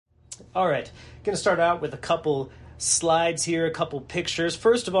All right, going to start out with a couple slides here, a couple pictures.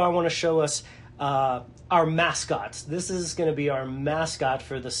 First of all, I want to show us our mascot. This is going to be our mascot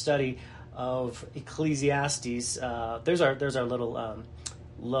for the study of Ecclesiastes. There's our little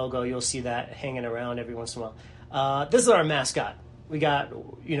logo. You'll see that hanging around every once in a while. This is our mascot. We got,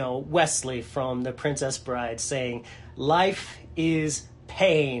 Wesley from The Princess Bride saying, "Life is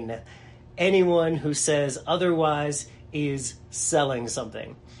pain. Anyone who says otherwise is selling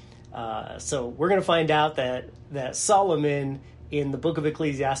something." So we're going to find out that Solomon in the book of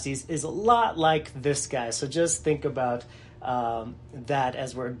Ecclesiastes is a lot like this guy. So just think about that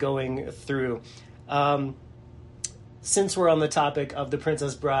as we're going through. Since we're on the topic of The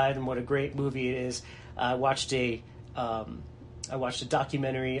Princess Bride and what a great movie it is, I watched a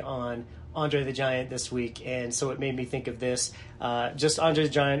documentary on Andre the Giant this week, and so it made me think of this. Just Andre the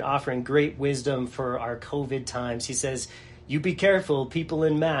Giant offering great wisdom for our COVID times. He says, "You be careful, people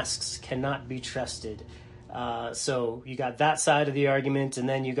in masks cannot be trusted." So you got that side of the argument, and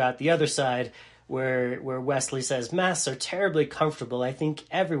then you got the other side where Wesley says, "Masks are terribly comfortable. I think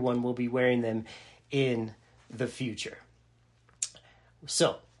everyone will be wearing them in the future."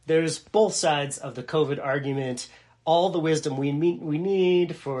 So there's both sides of the COVID argument. All the wisdom we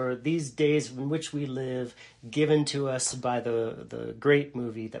need for these days in which we live, given to us by the great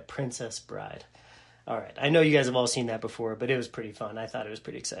movie, The Princess Bride. All right, I know you guys have all seen that before, but it was pretty fun. I thought it was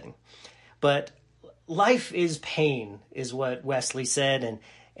pretty exciting. But life is pain, is what Wesley said,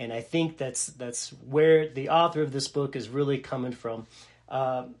 and I think that's where the author of this book is really coming from.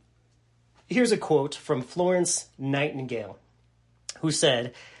 Here's a quote from Florence Nightingale, who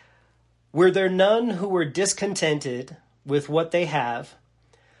said, "Were there none who were discontented with what they have,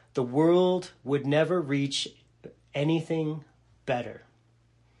 the world would never reach anything better."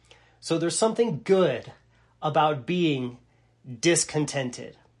 So there's something good about being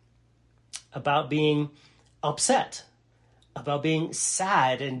discontented, about being upset, about being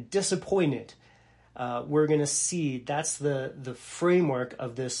sad and disappointed. We're going to see that's the framework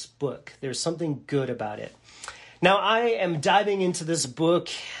of this book. There's something good about it. Now, I am diving into this book,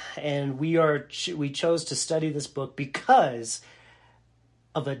 and we chose to study this book because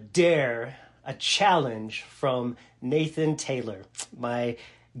of a challenge from Nathan Taylor, my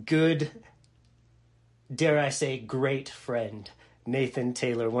good, dare I say, great friend, Nathan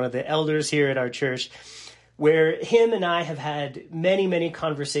Taylor, one of the elders here at our church, where him and I have had many, many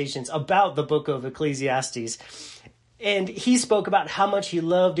conversations about the book of Ecclesiastes. And he spoke about how much he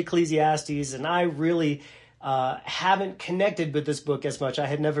loved Ecclesiastes, and I really haven't connected with this book as much. I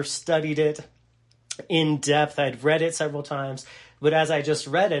had never studied it in depth. I'd read it several times, but as I just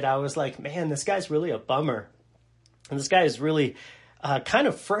read it, I was like, man, this guy's really a bummer. And this guy is really kind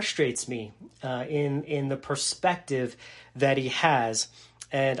of frustrates me in the perspective that he has.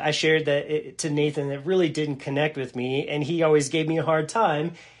 And I shared that to Nathan. It really didn't connect with me, and he always gave me a hard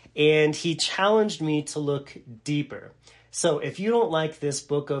time, and he challenged me to look deeper. So if you don't like this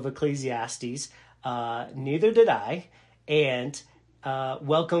book of Ecclesiastes, neither did I, and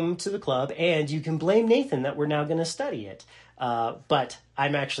welcome to the club, and you can blame Nathan that we're now going to study it. But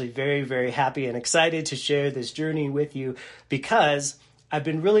I'm actually very, very happy and excited to share this journey with you because I've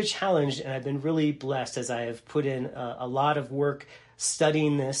been really challenged and I've been really blessed as I have put in a lot of work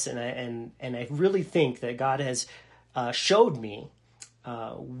studying this, and I really think that God has showed me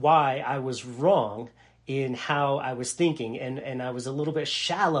why I was wrong in how I was thinking, and I was a little bit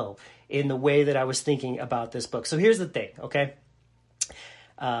shallow in the way that I was thinking about this book. So here's the thing, okay?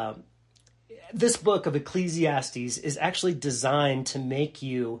 This book of Ecclesiastes is actually designed to make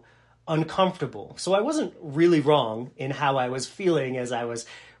you uncomfortable. So I wasn't really wrong in how I was feeling as I was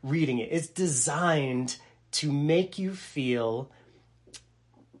reading it. It's designed to make you feel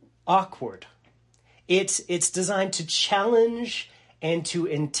awkward. It's designed to challenge and to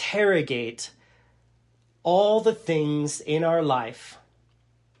interrogate all the things in our life,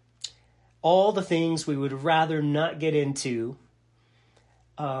 all the things we would rather not get into.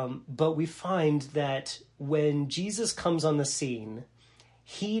 But we find that when Jesus comes on the scene,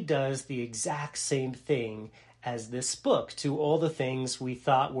 he does the exact same thing as this book to all the things we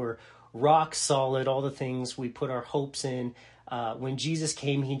thought were rock solid, all the things we put our hopes in. When Jesus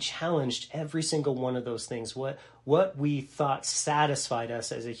came, he challenged every single one of those things. What we thought satisfied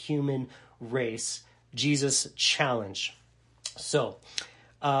us as a human race, Jesus challenged. So,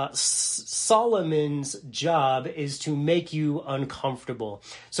 Solomon's job is to make you uncomfortable.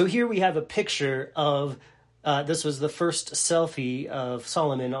 So here we have a picture of, this was the first selfie of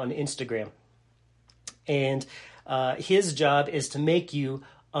Solomon on Instagram. And his job is to make you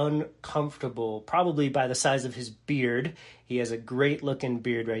uncomfortable, probably by the size of his beard. He has a great looking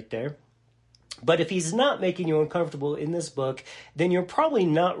beard right there. But if he's not making you uncomfortable in this book, then you're probably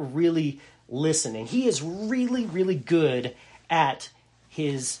not really listening. He is really, really good at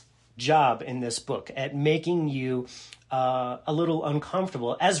his job in this book, at making you a little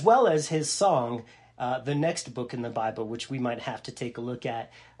uncomfortable, as well as his song, the next book in the Bible, which we might have to take a look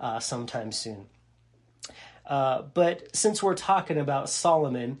at sometime soon. But since we're talking about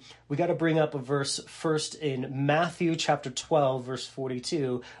Solomon, we got to bring up a verse first in Matthew chapter 12, verse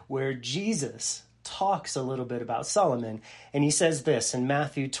 42, where Jesus talks a little bit about Solomon. And he says this in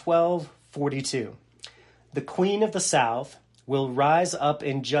Matthew 12:42, "The queen of the south will rise up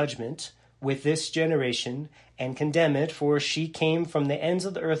in judgment with this generation and condemn it, for she came from the ends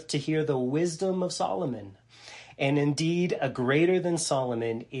of the earth to hear the wisdom of Solomon. And indeed, a greater than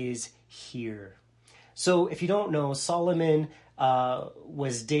Solomon is here." So if you don't know, Solomon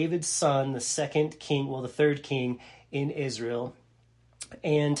was David's son, the third king in Israel.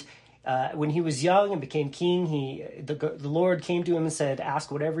 And when he was young and became king, the Lord came to him and said, "Ask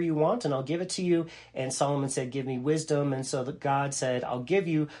whatever you want and I'll give it to you." And Solomon said, "Give me wisdom." And so God said, "I'll give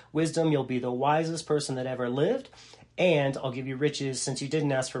you wisdom. You'll be the wisest person that ever lived. And I'll give you riches, since you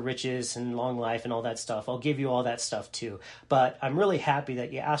didn't ask for riches and long life and all that stuff. I'll give you all that stuff too. But I'm really happy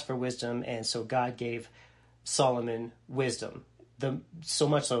that you asked for wisdom." And so God gave Solomon wisdom, so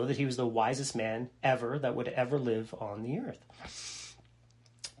much so that he was the wisest man ever that would ever live on the earth.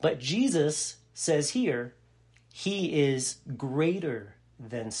 But Jesus says here, he is greater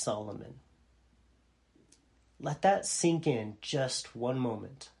than Solomon. Let that sink in just one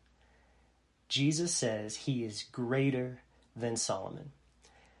moment. Jesus says he is greater than Solomon.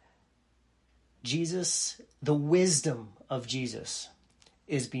 The wisdom of Jesus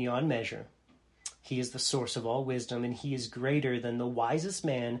is beyond measure. He is the source of all wisdom, and he is greater than the wisest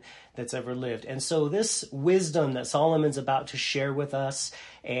man that's ever lived. And so this wisdom that Solomon's about to share with us,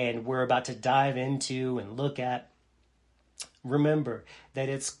 and we're about to dive into and look at, remember that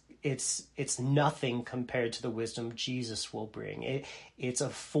it's nothing compared to the wisdom Jesus will bring. It's a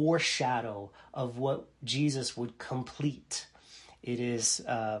foreshadow of what Jesus would complete. It is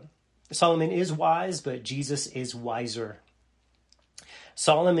Solomon is wise, but Jesus is wiser.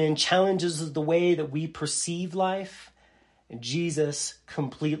 Solomon challenges the way that we perceive life, and Jesus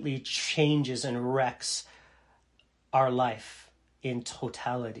completely changes and wrecks our life in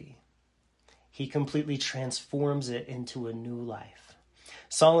totality. He completely transforms it into a new life.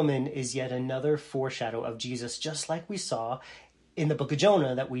 Solomon is yet another foreshadow of Jesus, just like we saw in the book of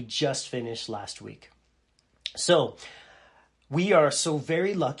Jonah that we just finished last week. So we are so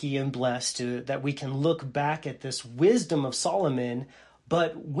very lucky and blessed that we can look back at this wisdom of Solomon,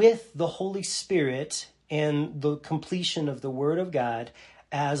 but with the Holy Spirit and the completion of the Word of God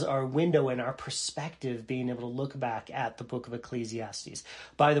as our window and our perspective, being able to look back at the book of Ecclesiastes.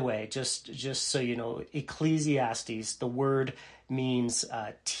 By the way, just so you know, Ecclesiastes, the word means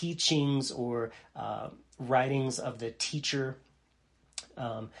teachings or writings of the teacher.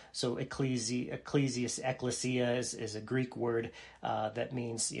 So ecclesia is a Greek word that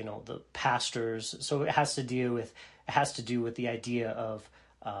means, the pastors. So it has to do with the idea of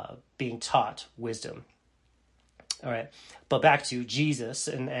being taught wisdom. All right, but back to Jesus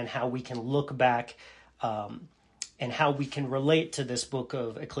and how we can look back and how we can relate to this book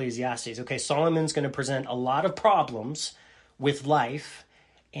of Ecclesiastes. Okay, Solomon's going to present a lot of problems with life,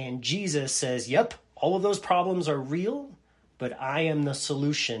 and Jesus says, yep, all of those problems are real, but I am the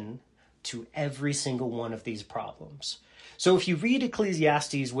solution to every single one of these problems. So if you read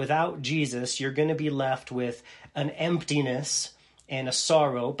Ecclesiastes without Jesus, you're going to be left with an emptiness and a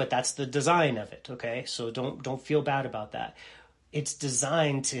sorrow, but that's the design of it, okay? So don't feel bad about that. It's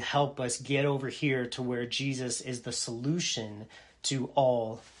designed to help us get over here to where Jesus is the solution to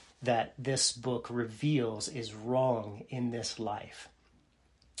all that this book reveals is wrong in this life.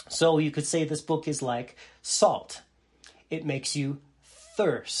 So you could say this book is like salt. It makes you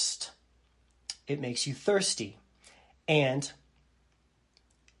thirst. It makes you thirsty. And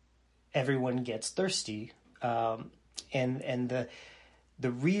everyone gets thirsty. And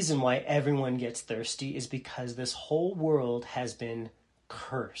the reason why everyone gets thirsty is because this whole world has been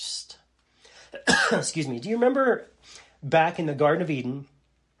cursed. Excuse me. Do you remember back in the Garden of Eden,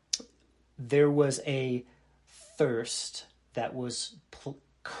 there was a thirst that was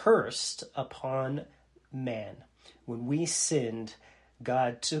cursed upon man? When we sinned,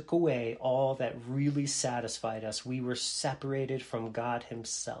 God took away all that really satisfied us. We were separated from God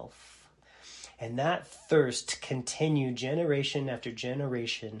himself. And that thirst continued generation after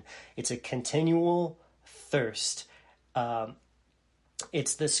generation. It's a continual thirst.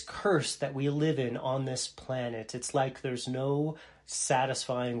 It's this curse that we live in on this planet. It's like there's no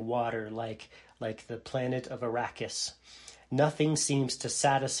satisfying water, like the planet of Arrakis. Nothing seems to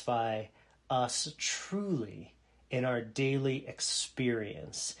satisfy us truly in our daily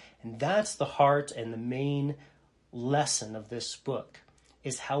experience. And that's the heart and the main lesson of this book,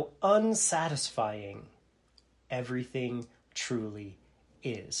 is how unsatisfying everything truly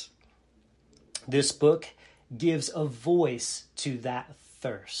is. This book gives a voice to that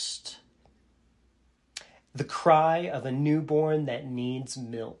thirst. The cry of a newborn that needs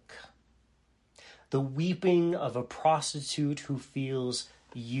milk. The weeping of a prostitute who feels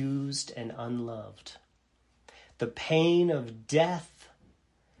used and unloved. The pain of death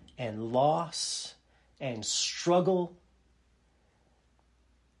and loss and struggle.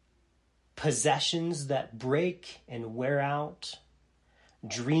 Possessions that break and wear out.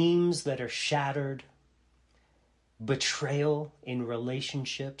 Dreams that are shattered. Betrayal in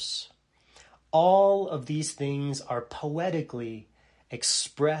relationships. All of these things are poetically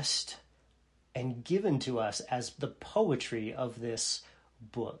expressed and given to us as the poetry of this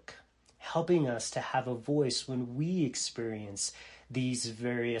book, helping us to have a voice when we experience these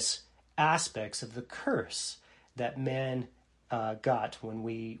various aspects of the curse that man got when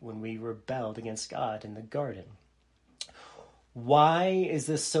we rebelled against God in the garden. Why is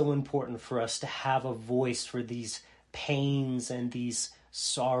this so important for us to have a voice for these pains and these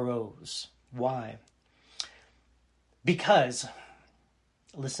sorrows? Why? Because,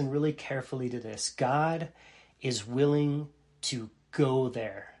 listen really carefully to this, God is willing to go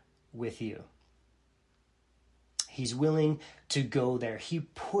there with you. He's willing to go there. He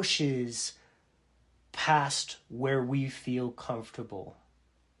pushes past where we feel comfortable.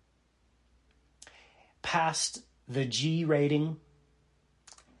 Past the G rating,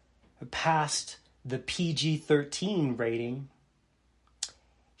 past the PG-13 rating,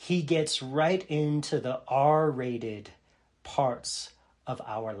 he gets right into the R-rated parts of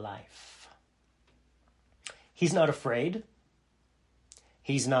our life. He's not afraid.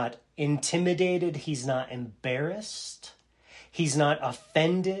 He's not intimidated. He's not embarrassed. He's not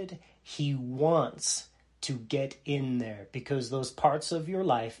offended. He wants to get in there because those parts of your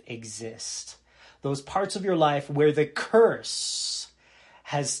life exist. Those parts of your life where the curse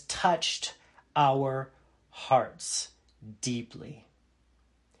has touched our hearts deeply,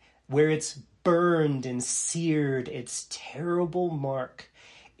 where it's burned and seared its terrible mark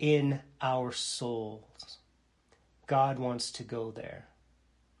in our souls. God wants to go there.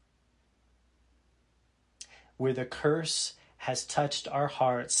 Where the curse has touched our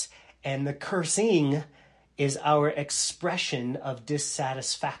hearts, and the cursing is our expression of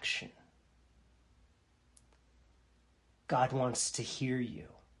dissatisfaction. God wants to hear you.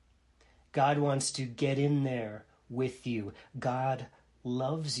 God wants to get in there with you. God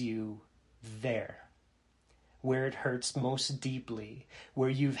loves you there, where it hurts most deeply, where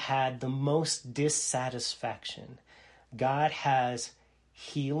you've had the most dissatisfaction. God has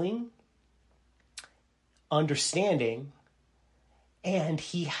healing, understanding, and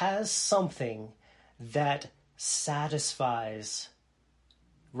he has something that satisfies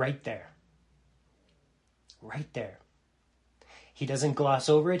right there. Right there. He doesn't gloss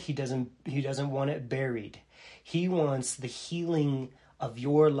over it. He doesn't want it buried. He wants the healing of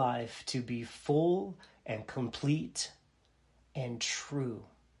your life to be full and complete and true.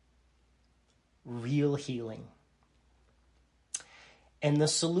 Real healing. And the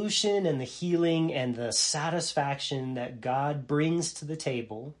solution and the healing and the satisfaction that God brings to the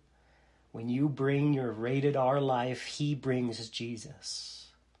table, when you bring your rated R life, he brings Jesus.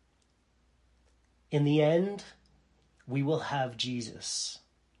 In the end, we will have Jesus.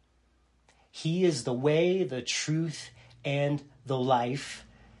 He is the way, the truth, and the life.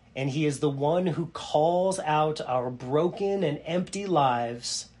 And he is the one who calls out our broken and empty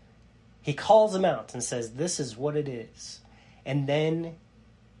lives. He calls them out and says, this is what it is. And then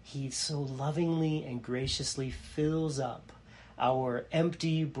he so lovingly and graciously fills up our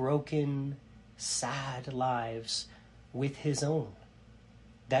empty, broken, sad lives with his own.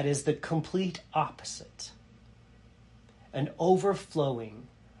 That is the complete opposite. An overflowing,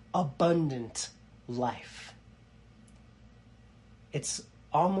 abundant life. It's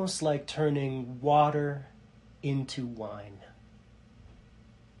almost like turning water into wine.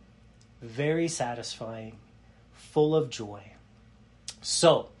 Very satisfying, full of joy.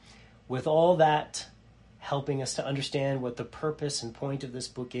 So, with all that helping us to understand what the purpose and point of this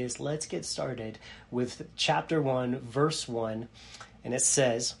book is, let's get started with chapter 1, verse 1. And it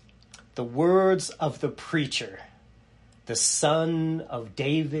says, "The words of the preacher, the son of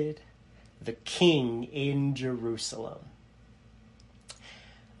David, the king in Jerusalem."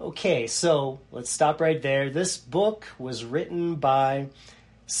 Okay, so let's stop right there. This book was written by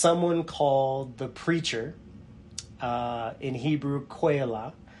someone called the Preacher, in Hebrew,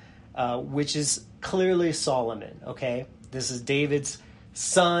 Qohelah, which is clearly Solomon, okay? This is David's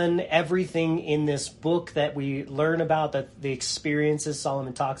son. Everything in this book that we learn about, that the experiences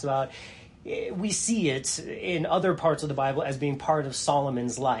Solomon talks about, we see it in other parts of the Bible as being part of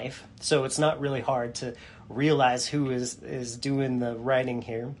Solomon's life. So it's not really hard to realize who is doing the writing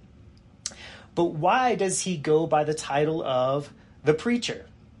here. But why does he go by the title of the Preacher?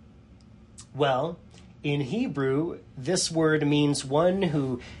 Well, in Hebrew, this word means one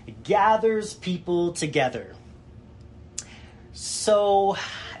who gathers people together. So,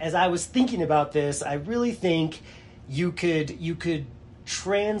 as I was thinking about this, I really think you could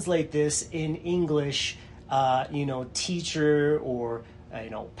translate this in English, teacher or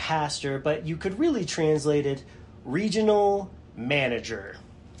pastor, but you could really translate it regional manager.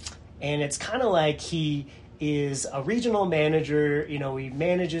 And it's kind of like he is a regional manager. He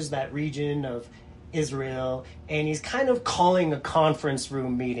manages that region of Israel, and he's kind of calling a conference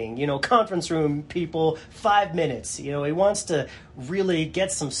room meeting. Conference room people, 5 minutes. He wants to really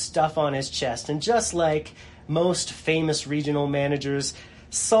get some stuff on his chest. And just like most famous regional managers,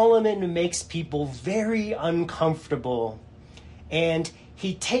 Solomon makes people very uncomfortable. And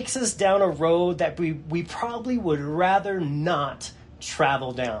he takes us down a road that we probably would rather not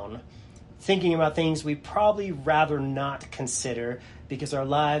travel down. Thinking about things we probably rather not consider, because our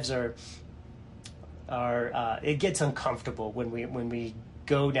lives are it gets uncomfortable when we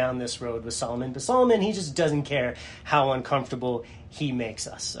go down this road with Solomon. But Solomon, he just doesn't care how uncomfortable he makes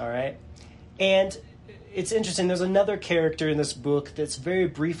us, all right? And it's interesting, there's another character in this book that's very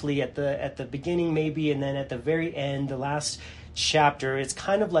briefly at the beginning maybe, and then at the very end, the last chapter, it's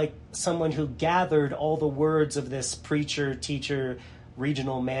kind of like someone who gathered all the words of this preacher, teacher,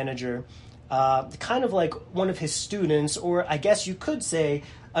 regional manager, kind of like one of his students, or I guess you could say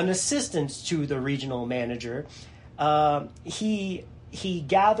an assistant to the regional manager. He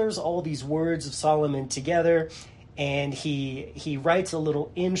gathers all these words of Solomon together, and he writes a little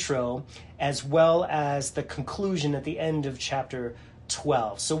intro as well as the conclusion at the end of chapter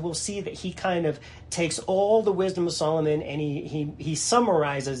 12. So we'll see that he kind of takes all the wisdom of Solomon and he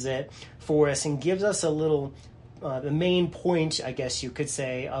summarizes it for us and gives us a little the main point, I guess you could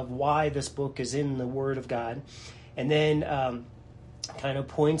say, of why this book is in the Word of God, and then kind of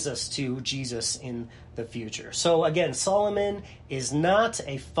points us to Jesus in the future. So again, Solomon is not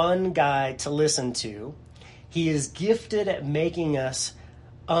a fun guy to listen to. He is gifted at making us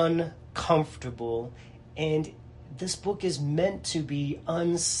uncomfortable, and this book is meant to be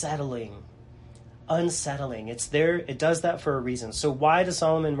unsettling. It's there, it does that for a reason. So why does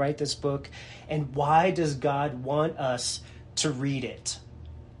Solomon write this book, and why does God want us to read it?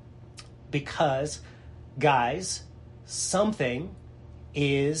 Because, guys, something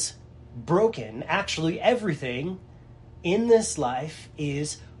is broken. Actually, everything in this life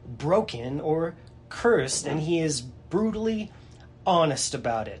is broken or cursed, and he is brutally honest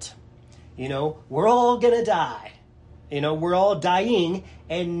about it. We're all gonna die. We're all dying,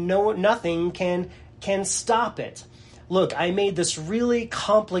 and nothing can stop it. Look, I made this really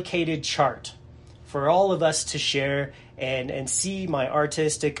complicated chart for all of us to share and see my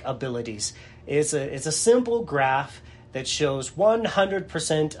artistic abilities. It's a simple graph that shows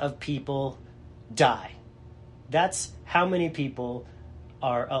 100% of people die. That's how many people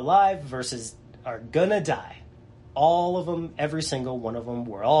are alive versus are gonna die. All of them, every single one of them,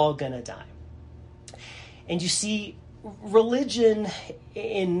 we're all gonna die. And you see, religion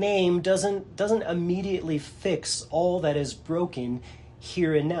in name doesn't immediately fix all that is broken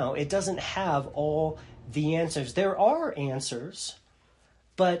here and now. It doesn't have all the answers. There are answers,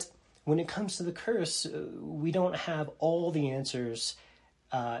 but when it comes to the curse, we don't have all the answers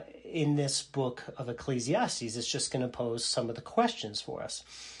in this book of Ecclesiastes. It's just going to pose some of the questions for us.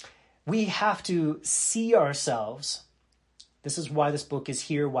 We have to see ourselves. This is why this book is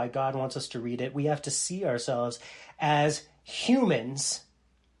here, why God wants us to read it. We have to see ourselves as humans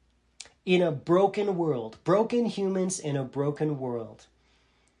in a broken world. Broken humans in a broken world.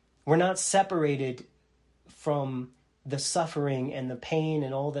 We're not separated from the suffering and the pain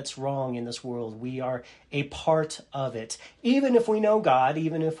and all that's wrong in this world. We are a part of it. Even if we know God,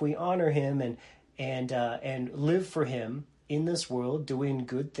 even if we honor him and live for him in this world, doing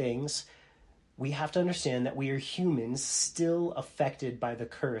good things, we have to understand that we are humans still affected by the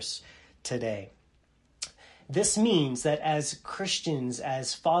curse today. This means that as Christians,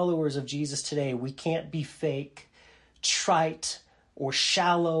 as followers of Jesus today, we can't be fake, trite, or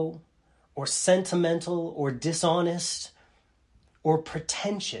shallow, or sentimental, or dishonest. or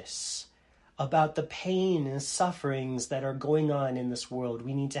pretentious about the pain and sufferings that are going on in this world.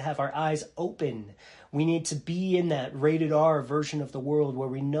 We need to have our eyes open. We need to be in that rated R version of the world where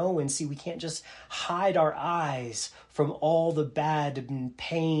we know and see. We can't just hide our eyes from all the bad and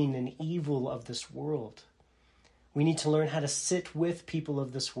pain and evil of this world. We need to learn how to sit with people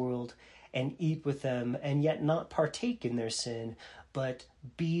of this world and eat with them, and yet not partake in their sin, but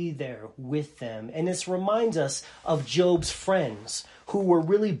be there with them. And this reminds us of Job's friends who were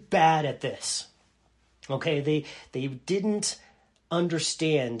really bad at this. Okay, they didn't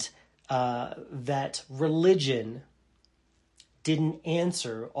understand that religion didn't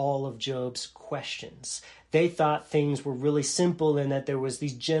answer all of Job's questions. They thought things were really simple and that there was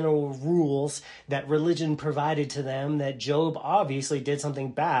these general rules that religion provided to them, that Job obviously did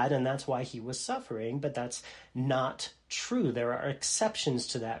something bad and that's why he was suffering, but that's not true. There are exceptions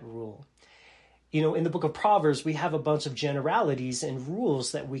to that rule. You know, in the book of Proverbs, we have a bunch of generalities and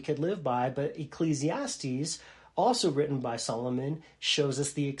rules that we could live by, but Ecclesiastes, also written by Solomon, shows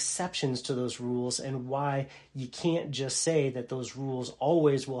us the exceptions to those rules and why you can't just say that those rules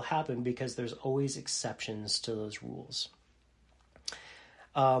always will happen, because there's always exceptions to those rules.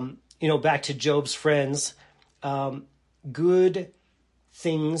 Back to Job's friends, good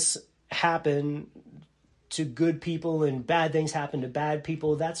things happen to good people and bad things happen to bad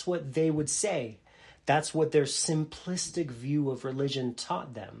people. That's what they would say. That's what their simplistic view of religion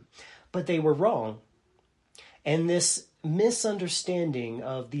taught them. But they were wrong. And this misunderstanding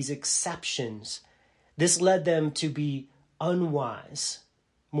of these exceptions, this led them to be unwise,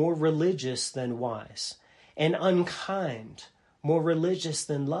 more religious than wise, and unkind, more religious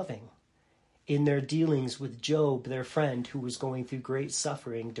than loving, in their dealings with Job, their friend, who was going through great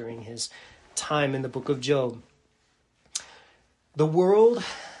suffering during his time in the book of Job. The world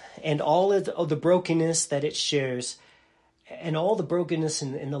and all of the brokenness that it shares, and all the brokenness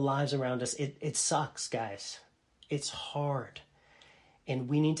in the lives around us, it sucks, guys. It's hard. And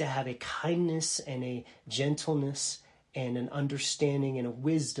we need to have a kindness and a gentleness and an understanding and a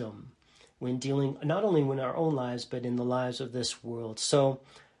wisdom when dealing not only in our own lives, but in the lives of this world. So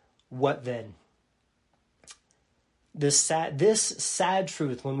what then? This sad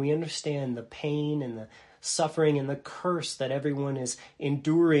truth, when we understand the pain and the suffering and the curse that everyone is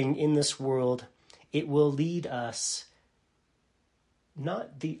enduring in this world, it will lead us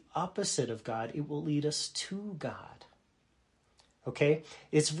not the opposite of God, it will lead us to God. Okay?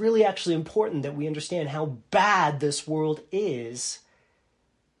 It's really actually important that we understand how bad this world is.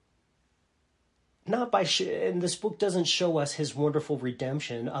 Not by and this book doesn't show us his wonderful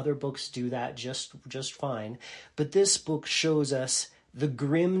redemption. Other books do that just fine. But this book shows us the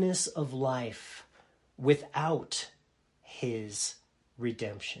grimness of life without his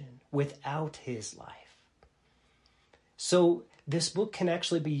redemption, without his life. So this book can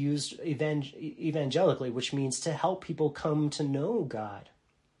actually be used evangelically, which means to help people come to know God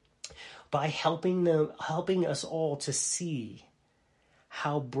by helping us all to see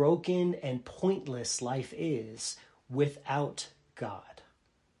how broken and pointless life is without God.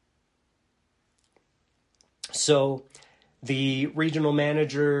 So the regional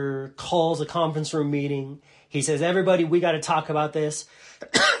manager calls a conference room meeting. He says, everybody, we got to talk about this.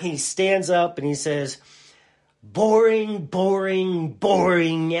 He stands up and he says, boring, boring,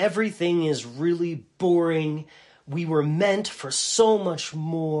 boring. Everything is really boring. We were meant for so much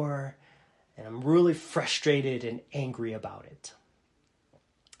more. And I'm really frustrated and angry about it.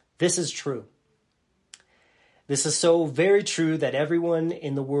 This is true. This is so very true that everyone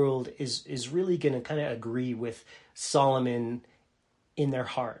in the world is really going to kind of agree with Solomon in their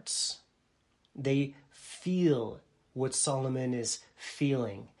hearts. They feel what Solomon is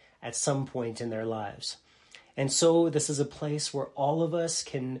feeling at some point in their lives. And so this is a place where all of us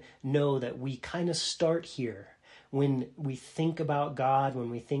can know that we kind of start here. When we think about God, when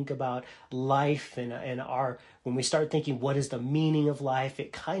we think about life and when we start thinking, what is the meaning of life?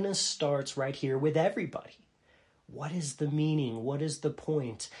 It kind of starts right here with everybody. What is the meaning? What is the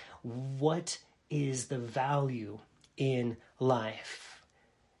point? What is the value in life?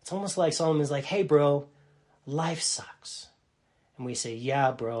 It's almost like Solomon's like, hey, bro, life sucks. And we say,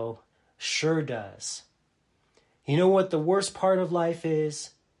 yeah, bro, sure does. You know what the worst part of life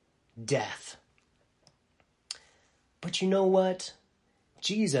is? Death. But you know what?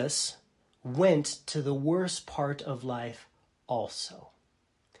 Jesus went to the worst part of life also.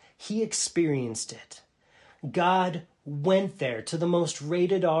 He experienced it. God went there to the most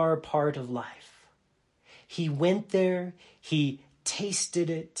rated R part of life. He went there, he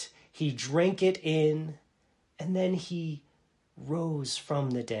tasted it, he drank it in, and then he rose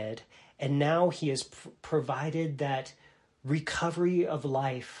from the dead. And now he has provided that recovery of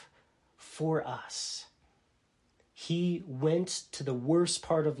life for us. He went to the worst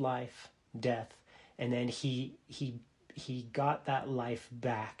part of life, death, and then he got that life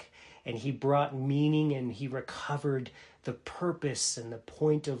back, and he brought meaning, and he recovered the purpose and the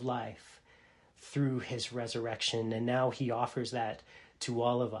point of life through his resurrection, and now he offers that to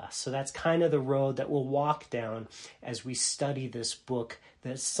all of us. So that's kind of the road that we'll walk down as we study this book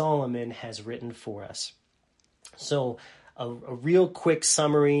that Solomon has written for us. So a real quick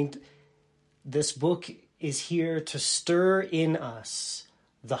summary. This book is here to stir in us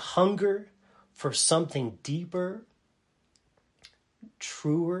the hunger for something deeper,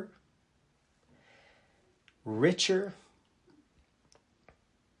 truer, richer,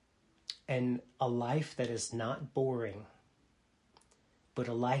 and a life that is not boring, but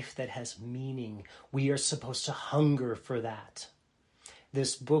a life that has meaning. We are supposed to hunger for that.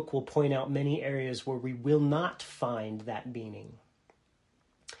 This book will point out many areas where we will not find that meaning.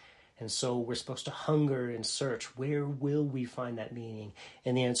 And so we're supposed to hunger and search. Where will we find that meaning?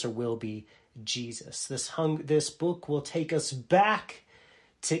 And the answer will be Jesus. This book will take us back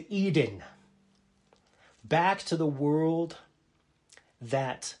to Eden, back to the world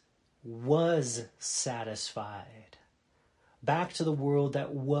that was satisfied, back to the world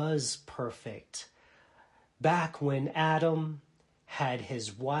that was perfect, back when Adam had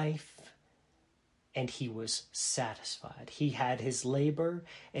his wife and he was satisfied. He had his labor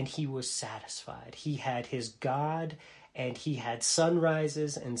and he was satisfied. He had his God and he had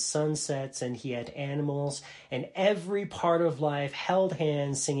sunrises and sunsets, and he had animals, and every part of life held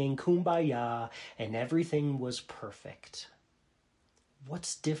hands singing Kumbaya, and everything was perfect.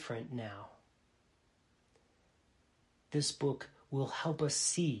 What's different now? This book will help us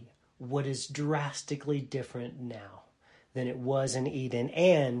see what is drastically different now than it was in Eden,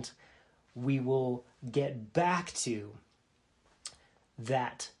 and we will get back to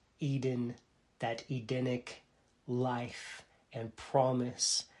that Eden, that Edenic life and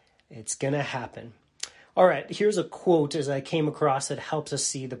promise. It's going to happen. All right, here's a quote as I came across that helps us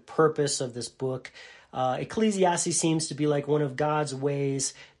see the purpose of this book. Ecclesiastes seems to be like one of God's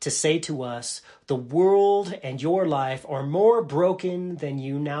ways to say to us, the world and your life are more broken than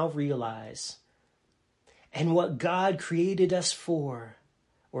you now realize. And what God created us for,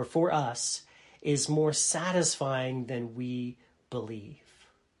 or for us, is more satisfying than we believe.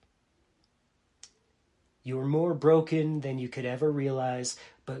 You're more broken than you could ever realize,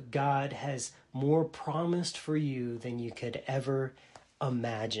 but God has more promised for you than you could ever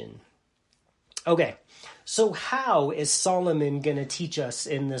imagine. Okay, so how is Solomon going to teach us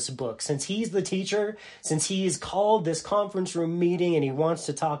in this book? Since he's the teacher, since he's called this conference room meeting and he wants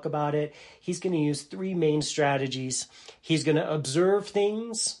to talk about it, he's going to use three main strategies. He's going to observe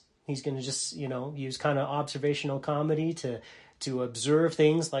things. He's going to just, use kind of observational comedy to observe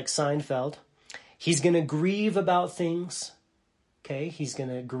things like Seinfeld. He's going to grieve about things. Okay, he's going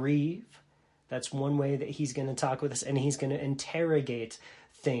to grieve. That's one way that he's going to talk with us. And he's going to interrogate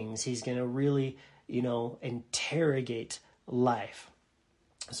things. He's going to really, interrogate life.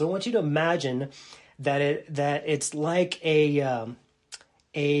 So I want you to imagine that it's like a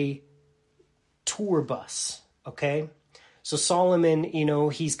tour bus, okay? So Solomon,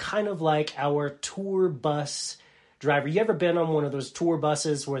 he's kind of like our tour bus driver. You ever been on one of those tour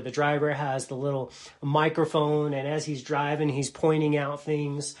buses where the driver has the little microphone, and as he's driving, he's pointing out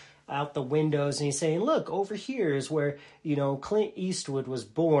things out the windows, and he's saying, look, over here is where, Clint Eastwood was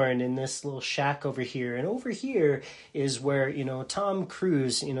born, in this little shack over here. And over here is where, Tom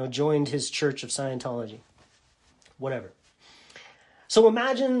Cruise, joined his Church of Scientology. Whatever. So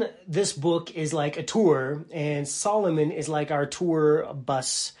imagine this book is like a tour, and Solomon is like our tour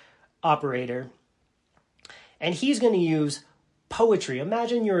bus operator. And he's going to use poetry.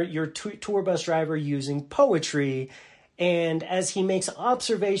 Imagine your tour bus driver using poetry. And as he makes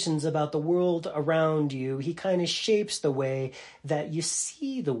observations about the world around you, he kind of shapes the way that you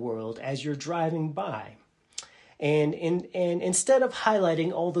see the world as you're driving by. And instead of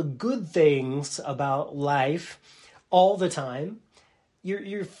highlighting all the good things about life all the time,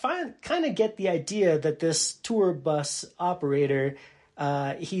 you kind of get the idea that this tour bus operator,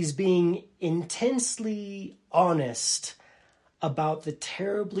 he's being intensely honest about the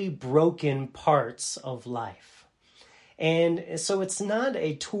terribly broken parts of life. And so it's not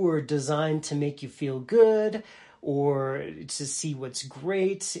a tour designed to make you feel good or to see what's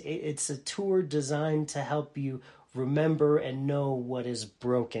great. It's a tour designed to help you remember and know what is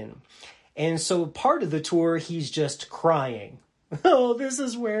broken. And so part of the tour, he's just crying. Oh, this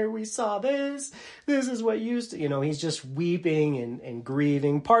is where we saw this. This is what used to, he's just weeping and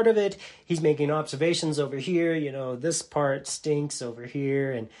grieving. Part of it, he's making observations over here, this part stinks over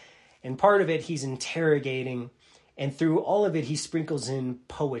here. And part of it, he's interrogating. And through all of it, he sprinkles in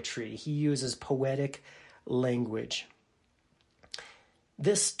poetry. He uses poetic language.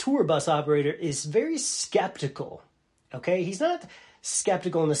 This tour bus operator is very skeptical. Okay, he's not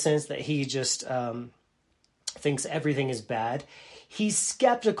skeptical in the sense that he just thinks everything is bad. He's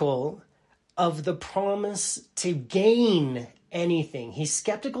skeptical of the promise to gain anything. He's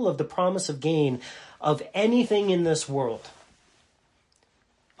skeptical of the promise of gain of anything in this world.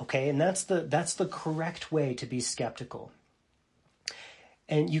 Okay, and that's the correct way to be skeptical.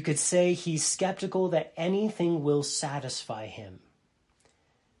 And you could say he's skeptical that anything will satisfy him.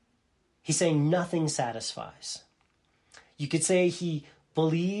 He's saying nothing satisfies. You could say he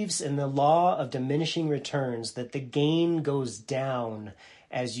believes in the law of diminishing returns, that the gain goes down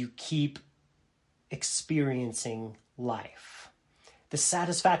as you keep experiencing life. The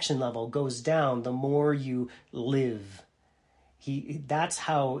satisfaction level goes down the more you live. That's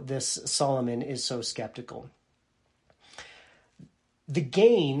how this Solomon is so skeptical. The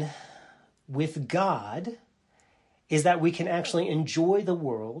gain with God is that we can actually enjoy the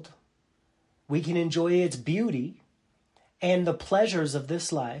world. We can enjoy its beauty and the pleasures of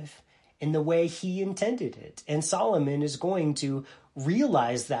this life in the way he intended it. And Solomon is going to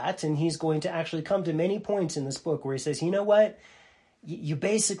realize that, and he's going to actually come to many points in this book where he says, you know what? You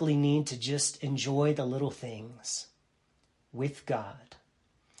basically need to just enjoy the little things with God.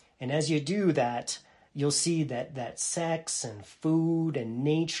 And as you do that, you'll see that sex and food and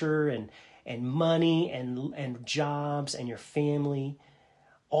nature and money and jobs and your family,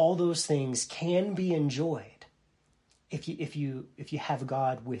 all those things can be enjoyed if you have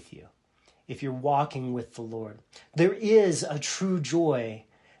God with you, if you're walking with the Lord. There is a true joy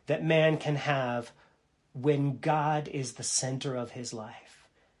that man can have when God is the center of his life.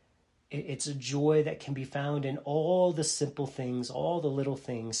 It's a joy that can be found in all the simple things, all the little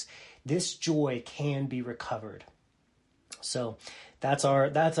things. This joy can be recovered. So that's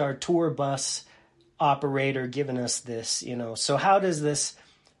our tour bus operator giving us this, So how does this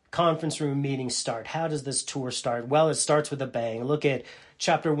conference room meeting start? How does this tour start? Well, it starts with a bang. Look at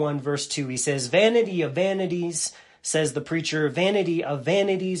chapter 1, verse 2. He says, "Vanity of vanities," says the preacher, "vanity of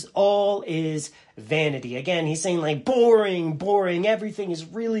vanities, all is vanity." Again, he's saying like boring. Everything is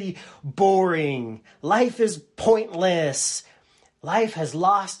really boring. Life is pointless. Life has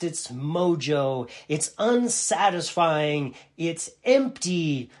lost its mojo. It's unsatisfying. It's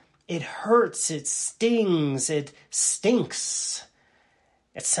empty. It hurts. It stings. It stinks.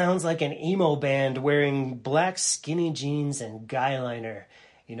 It sounds like an emo band wearing black skinny jeans and guy liner.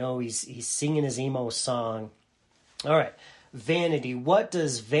 He's singing his emo song. All right, vanity. What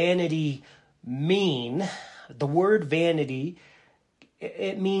does vanity mean? The word vanity,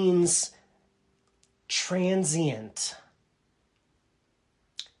 it means transient,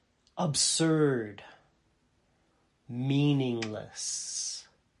 absurd, meaningless,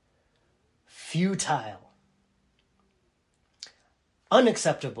 futile,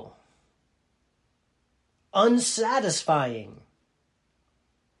 unacceptable, unsatisfying.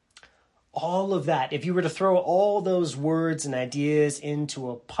 All of that, if you were to throw all those words and ideas into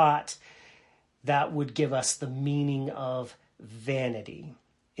a pot, that would give us the meaning of vanity.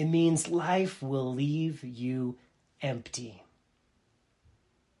 It means life will leave you empty.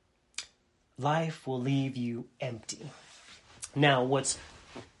 Life will leave you empty. Now, what's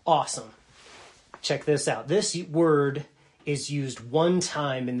awesome, check this out. This word is used one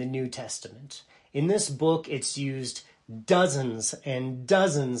time in the New Testament. In this book, it's used dozens and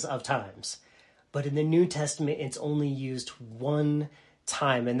dozens of times. But in the New Testament, it's only used one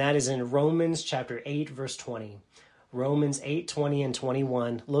time, and that is in Romans chapter 8, verse 20. Romans 8, 20 and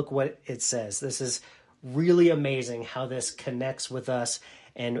 21. Look what it says. This is really amazing how this connects with us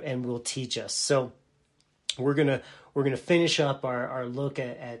and will teach us. So we're gonna finish up our look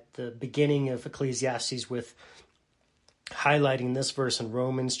at the beginning of Ecclesiastes with highlighting this verse in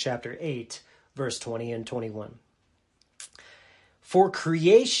Romans chapter 8, verse 20 and 21. For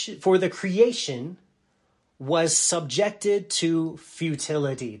the creation was subjected to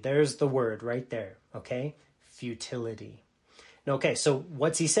futility. There's the word right there, okay? Futility. Okay, so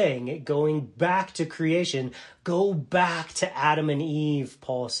what's he saying? Going back to creation, go back to Adam and Eve,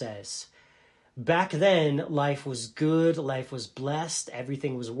 Paul says. Back then, life was good, life was blessed,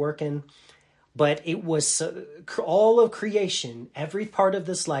 everything was working. But it was all of creation, every part of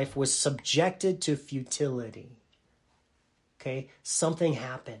this life was subjected to futility. Okay, something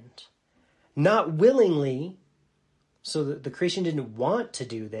happened. Not willingly, So the creation didn't want to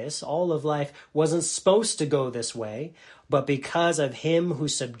do this. All of life wasn't supposed to go this way, but because of him who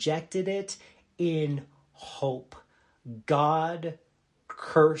subjected it in hope, God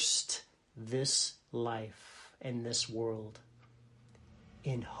cursed this life and this world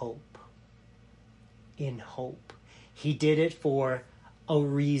in hope. In hope. He did it for a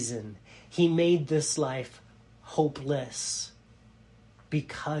reason. He made this life hopeless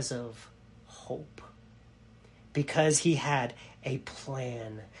because of hope. Because he had a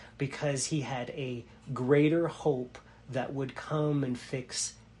plan. Because he had a greater hope that would come and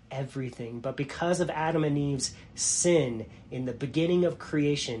fix everything. But because of Adam and Eve's sin in the beginning of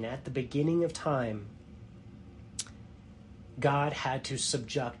creation, at the beginning of time, God had to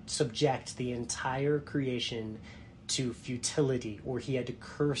subject the entire creation to futility, or he had to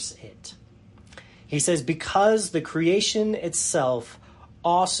curse it. He says, because the creation itself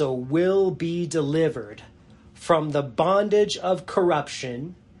also will be delivered from the bondage of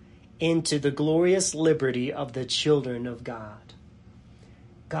corruption into the glorious liberty of the children of God.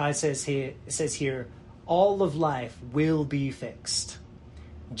 God says here, all of life will be fixed,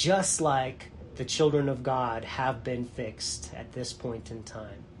 just like the children of God have been fixed at this point in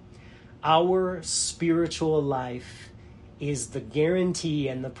time. Our spiritual life is the guarantee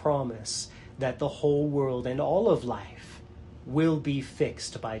and the promise that the whole world and all of life will be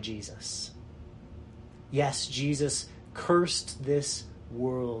fixed by Jesus. Yes, Jesus cursed this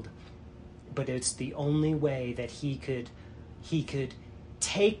world, but it's the only way that he could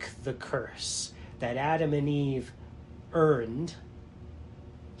take the curse that Adam and Eve earned.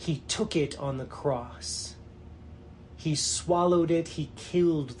 He took it on the cross. He swallowed it. He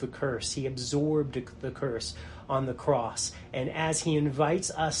killed the curse. He absorbed the curse on the cross. And as he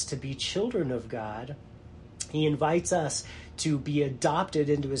invites us to be children of God, he invites us to be adopted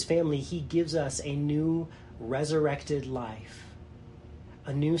into his family. He gives us a new resurrected life,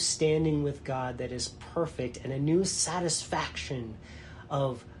 a new standing with God that is perfect, and a new satisfaction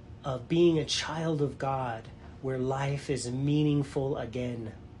of being a child of God where life is meaningful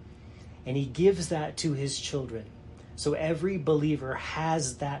again. And he gives that to his children. So every believer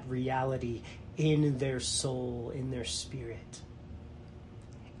has that reality in their soul, in their spirit.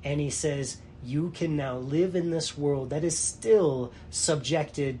 And he says, you can now live in this world that is still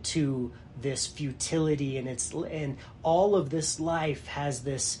subjected to this futility, and all of this life has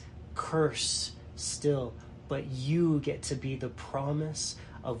this curse still, but you get to be the promise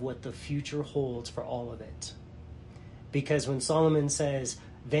of what the future holds for all of it. Because when Solomon says,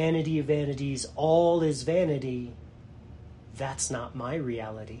 vanity of vanities, all is vanity, that's not my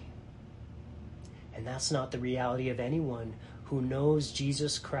reality. And that's not the reality of anyone who knows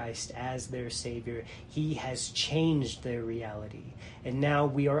Jesus Christ as their Savior. He has changed their reality. And now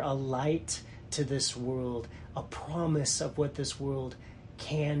we are a light to this world, a promise of what this world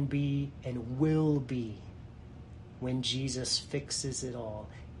can be and will be when Jesus fixes it all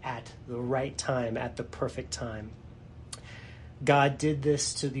at the right time, at the perfect time. God did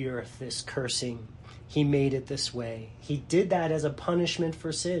this to the earth, this cursing. He made it this way. He did that as a punishment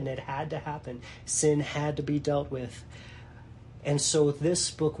for sin. It had to happen. Sin had to be dealt with. And so this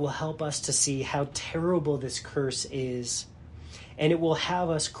book will help us to see how terrible this curse is. And it will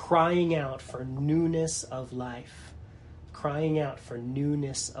have us crying out for newness of life. Crying out for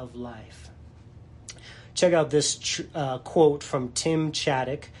newness of life. Check out this quote from Tim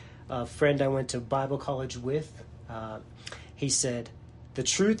Chaddick, a friend I went to Bible college with. He said, "The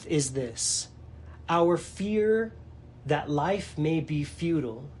truth is this. Our fear that life may be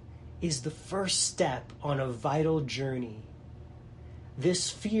futile is the first step on a vital journey. This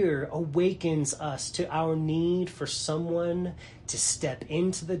fear awakens us to our need for someone to step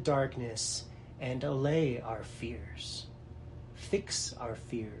into the darkness and allay our fears, fix our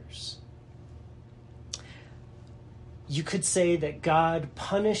fears." You could say that God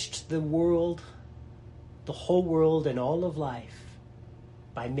punished the world, the whole world and all of life,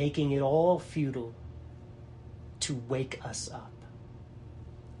 by making it all futile to wake us up.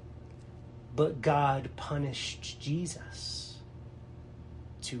 But God punished Jesus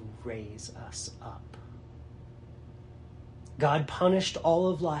to raise us up. God punished all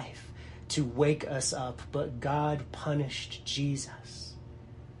of life to wake us up, but God punished Jesus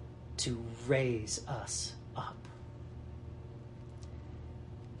to raise us up.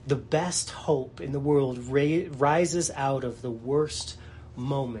 The best hope in the world rises out of the worst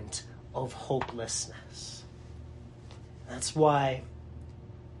moment of hopelessness. That's why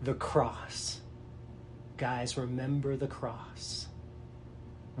the cross, guys, remember the cross,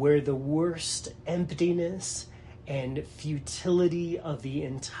 where the worst emptiness and futility of the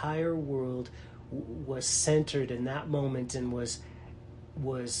entire world was centered in that moment and was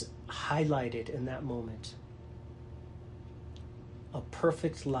highlighted in that moment. A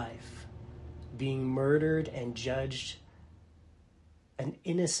perfect life being murdered and judged, an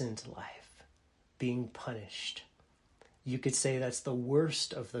innocent life being punished. You could say that's the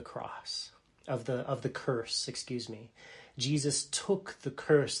worst of the cross, of the curse, excuse me. Jesus took the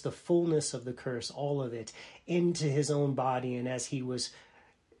curse, the fullness of the curse, all of it, into his own body, and as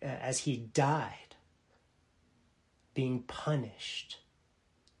he died, being punished,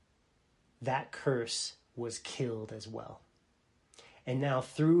 that curse was killed as well. And now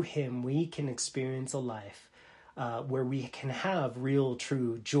through him, we can experience a life where we can have real,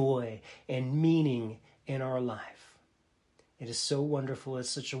 true joy and meaning in our life. It is so wonderful. It's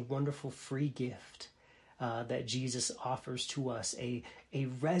such a wonderful free gift that Jesus offers to us, a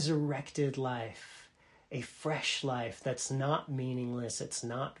resurrected life, a fresh life that's not meaningless, it's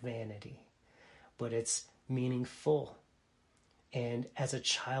not vanity, but it's meaningful. And as a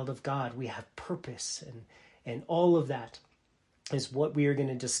child of God, we have purpose, and all of that is what we are going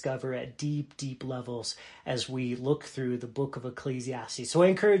to discover at deep, deep levels as we look through the book of Ecclesiastes. So I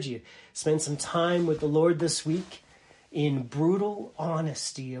encourage you, spend some time with the Lord this week in brutal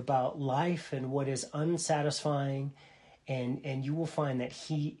honesty about life and what is unsatisfying, and you will find that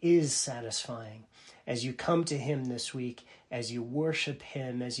he is satisfying. As you come to him this week, as you worship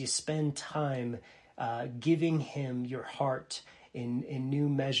him, as you spend time giving him your heart in new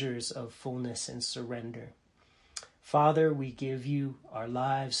measures of fullness and surrender. Father, we give you our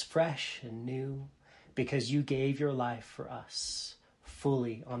lives fresh and new because you gave your life for us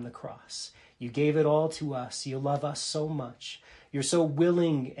fully on the cross. You gave it all to us. You love us so much. You're so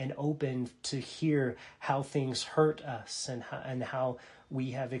willing and open to hear how things hurt us and how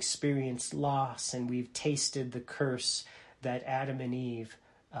we have experienced loss and we've tasted the curse that Adam and Eve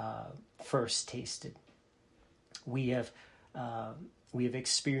first tasted. We have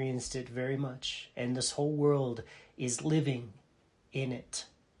experienced it very much, and this whole world is living in it.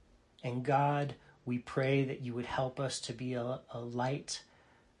 And God, we pray that you would help us to be a light,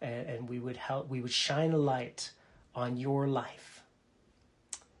 and we would shine a light on your life.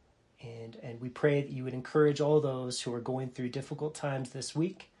 And we pray that you would encourage all those who are going through difficult times this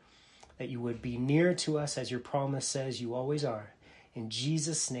week, that you would be near to us as your promise says you always are. In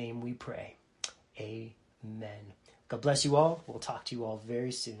Jesus' name we pray. Amen. God bless you all. We'll talk to you all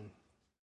very soon.